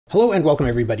Hello and welcome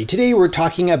everybody. Today we're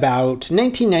talking about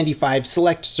 1995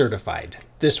 Select Certified.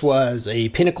 This was a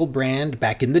pinnacle brand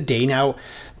back in the day. Now,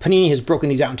 Panini has broken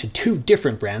these out into two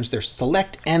different brands. They're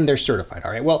Select and they're Certified.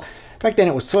 All right, well, back then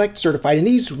it was Select Certified and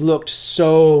these looked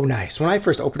so nice. When I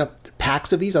first opened up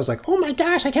packs of these, I was like, oh my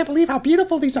gosh, I can't believe how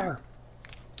beautiful these are.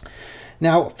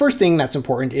 Now, first thing that's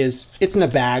important is it's in a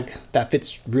bag that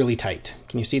fits really tight.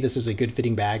 Can you see this is a good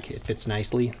fitting bag? It fits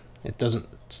nicely. It doesn't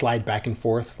slide back and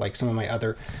forth like some of my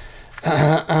other,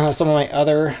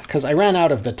 because I ran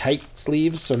out of the tight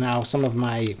sleeves, so now some of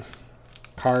my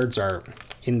cards are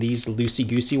in these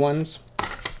loosey-goosey ones.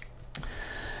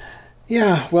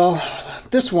 Yeah, well,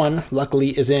 this one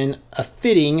luckily is in a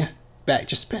fitting bag.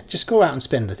 Just go out and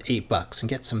spend the $8 and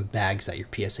get some bags that your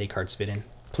PSA cards fit in,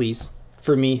 please.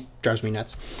 For me, drives me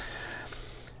nuts.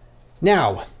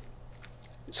 Now,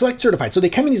 Select Certified. So they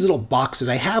come in these little boxes.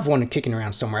 I have one kicking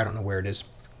around somewhere. I don't know where it is.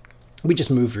 We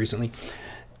just moved recently.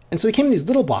 And so they came in these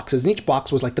little boxes, and each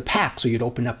box was like the pack. So you'd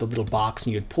open up the little box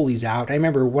and you'd pull these out. I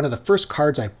remember one of the first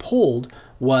cards I pulled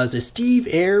was a Steve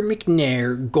Air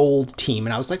McNair gold team.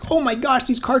 And I was like, oh my gosh,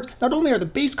 these cards, not only are the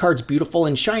base cards beautiful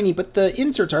and shiny, but the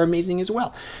inserts are amazing as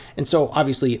well. And so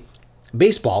obviously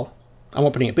baseball, I'm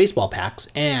opening up baseball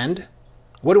packs. And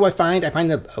what do I find? I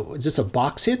find that, is this a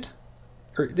box hit?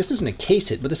 Or this isn't a case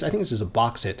hit, but I think this is a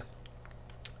box hit.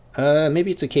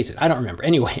 Maybe it's a case hit. I don't remember.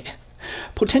 Anyway,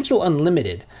 Potential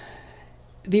Unlimited.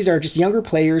 These are just younger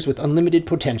players with unlimited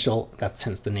potential. That's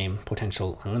hence the name,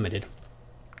 Potential Unlimited.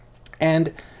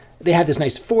 And they had this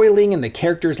nice foiling and the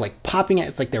characters like popping out.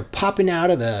 It's like they're popping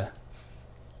out of the...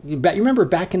 You remember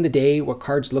back in the day what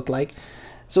cards looked like?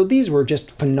 So these were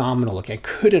just phenomenal looking. I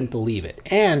couldn't believe it.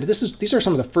 And these are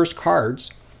some of the first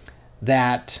cards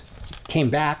that came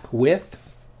back with,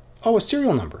 a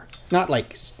serial number. Not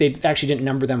like they actually didn't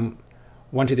number them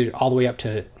 1, 2, 3, all the way up to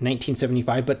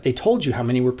 1975, but they told you how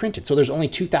many were printed. So there's only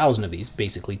 2,000 of these,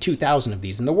 basically 2,000 of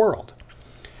these in the world.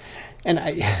 And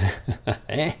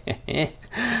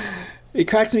it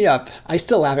cracks me up. I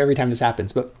still laugh every time this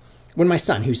happens, but when my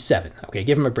son, who's 7, okay,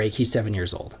 give him a break, he's 7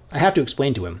 years old. I have to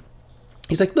explain to him.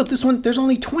 He's like, look, this one, there's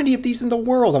only 20 of these in the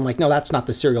world. I'm like, no, that's not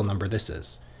the serial number this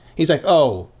is. He's like,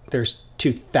 oh, there's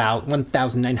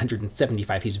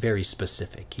 1,975. He's very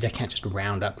specific. I can't just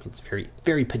round up. It's very,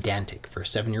 very pedantic for a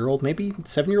 7-year-old. Maybe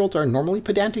 7-year-olds are normally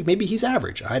pedantic. Maybe he's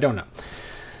average. I don't know.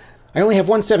 I only have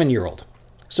one 7-year-old.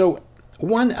 So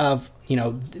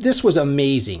this was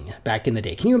amazing back in the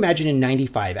day. Can you imagine in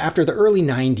 95, after the early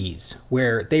 90s,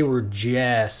 where they were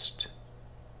just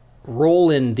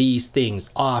rolling these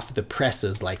things off the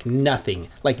presses like nothing,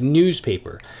 like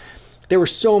newspaper. There were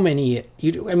so many,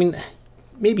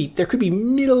 maybe there could be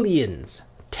millions,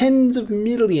 tens of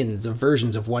millions of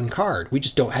versions of one card. We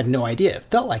just had no idea. It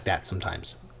felt like that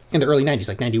sometimes in the early 90s,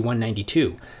 like 91,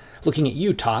 92. Looking at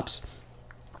you, Topps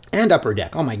and Upper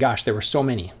Deck. Oh my gosh, there were so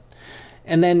many.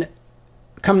 And then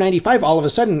come 95, all of a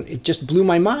sudden, it just blew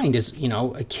my mind as,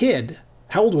 a kid.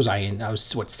 How old was I? I was,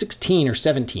 16 or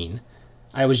 17.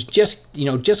 I was just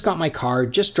got my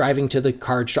card, just driving to the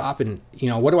card shop and,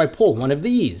 what do I pull? One of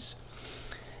these.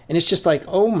 And it's just like,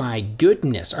 oh my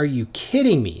goodness, are you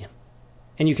kidding me?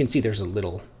 And you can see there's some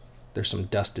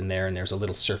dust in there and there's a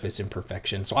little surface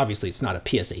imperfection. So obviously it's not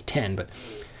a PSA 10, but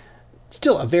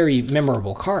still a very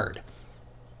memorable card.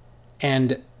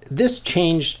 And this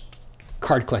changed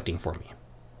card collecting for me.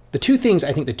 The two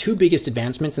biggest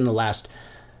advancements in the last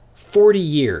 40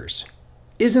 years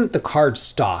isn't the card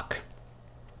stock.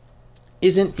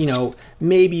 Isn't,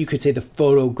 maybe you could say the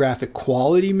photographic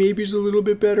quality maybe is a little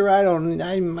bit better.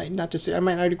 I might not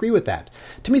agree with that.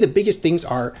 To me, the biggest things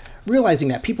are realizing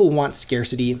that people want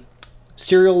scarcity,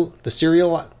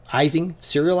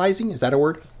 serializing, is that a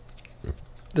word?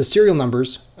 The serial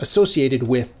numbers associated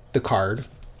with the card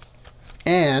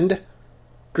and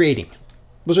grading.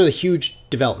 Those are the huge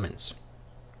developments.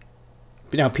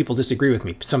 But now people disagree with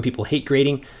me. Some people hate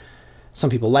grading.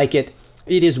 Some people like it.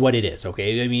 It is what it is,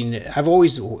 okay?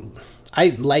 I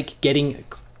like getting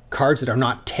cards that are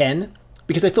not 10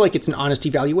 because I feel like it's an honest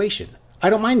evaluation. I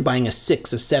don't mind buying a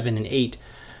 6, a 7, an 8.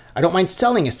 I don't mind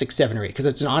selling a 6, 7, or 8 because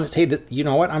it's an honest, hey, you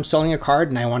know what? I'm selling a card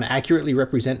and I want to accurately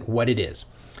represent what it is.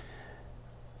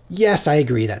 Yes, I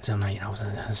agree that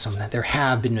there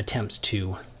have been attempts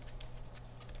to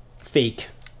make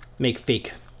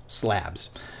fake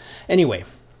slabs. Anyway,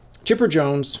 Chipper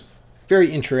Jones,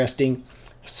 very interesting.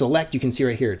 Select, you can see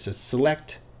right here, it says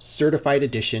Select Certified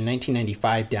Edition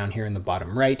 1995 down here in the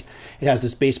bottom right. It has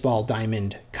this baseball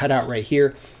diamond cutout right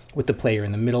here with the player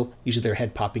in the middle, usually their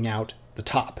head popping out the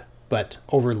top, but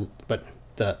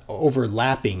the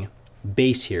overlapping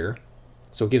base here,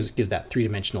 so it gives that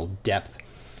three-dimensional depth.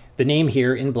 The name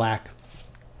here in black,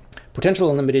 Potential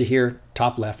Unlimited here,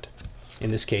 top left,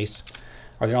 in this case.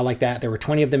 Are they all like that? There were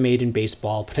 20 of them made in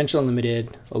baseball. Potential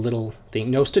Unlimited, a little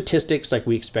thing. No statistics like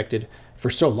we expected for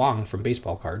so long from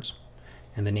baseball cards.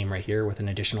 And the name right here with an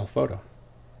additional photo.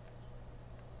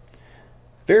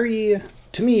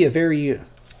 To me, a very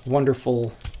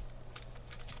wonderful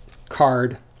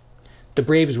card. The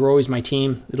Braves were always my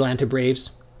team, Atlanta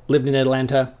Braves. Lived in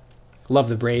Atlanta, love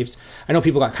the Braves. I know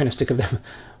people got kind of sick of them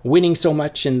winning so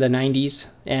much in the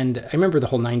 90s. And I remember the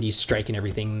whole 90s strike and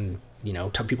everything, you know,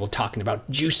 people talking about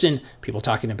juicing, people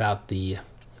talking about the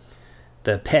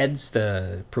PEDs,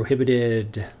 the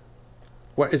prohibited,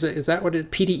 what is it? Is that what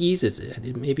it, PDEs?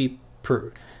 It maybe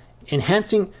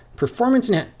enhancing, performance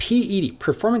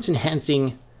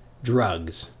enhancing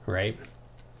drugs, right?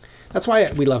 That's why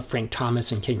we love Frank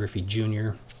Thomas and Ken Griffey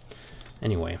Jr.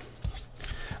 Anyway,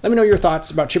 let me know your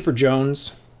thoughts about Chipper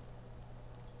Jones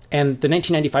and the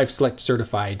 1995 Select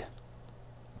Certified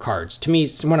cards. To me,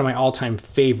 it's one of my all-time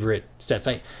favorite sets.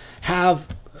 I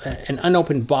have an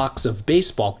unopened box of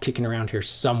baseball kicking around here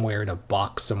somewhere in a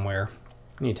box somewhere.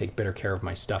 I need to take better care of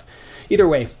my stuff. Either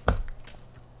way,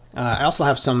 I also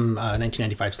have some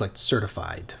 1995 Select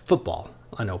Certified football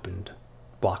unopened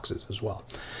boxes as well.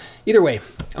 Either way,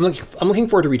 I'm looking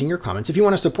forward to reading your comments. If you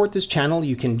want to support this channel,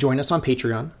 you can join us on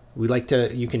Patreon.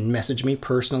 You can message me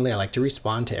personally. I like to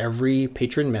respond to every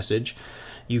patron message.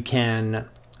 You can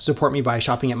support me by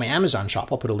shopping at my Amazon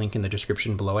shop. I'll put a link in the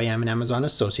description below. I am an Amazon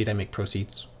associate. I make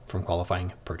proceeds from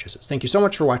qualifying purchases. Thank you so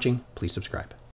much for watching. Please subscribe.